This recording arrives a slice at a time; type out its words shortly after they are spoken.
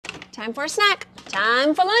Time for a snack.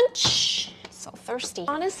 Time for lunch. So thirsty.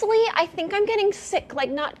 Honestly, I think I'm getting sick, like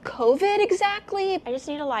not COVID exactly. I just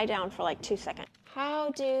need to lie down for like 2 seconds. How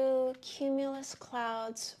do cumulus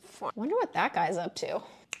clouds form? Wonder what that guy's up to.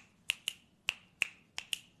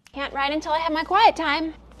 Can't write until I have my quiet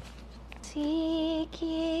time. Seek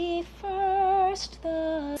ye first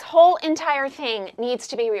the... This whole entire thing needs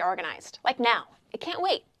to be reorganized. Like now. It can't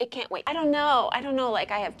wait. It can't wait. I don't know,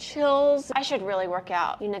 like I have chills. I should really work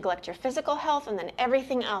out. You neglect your physical health and then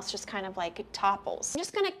everything else just kind of like topples. I'm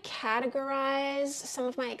just gonna categorize some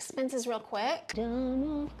of my expenses real quick.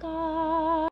 Done of God.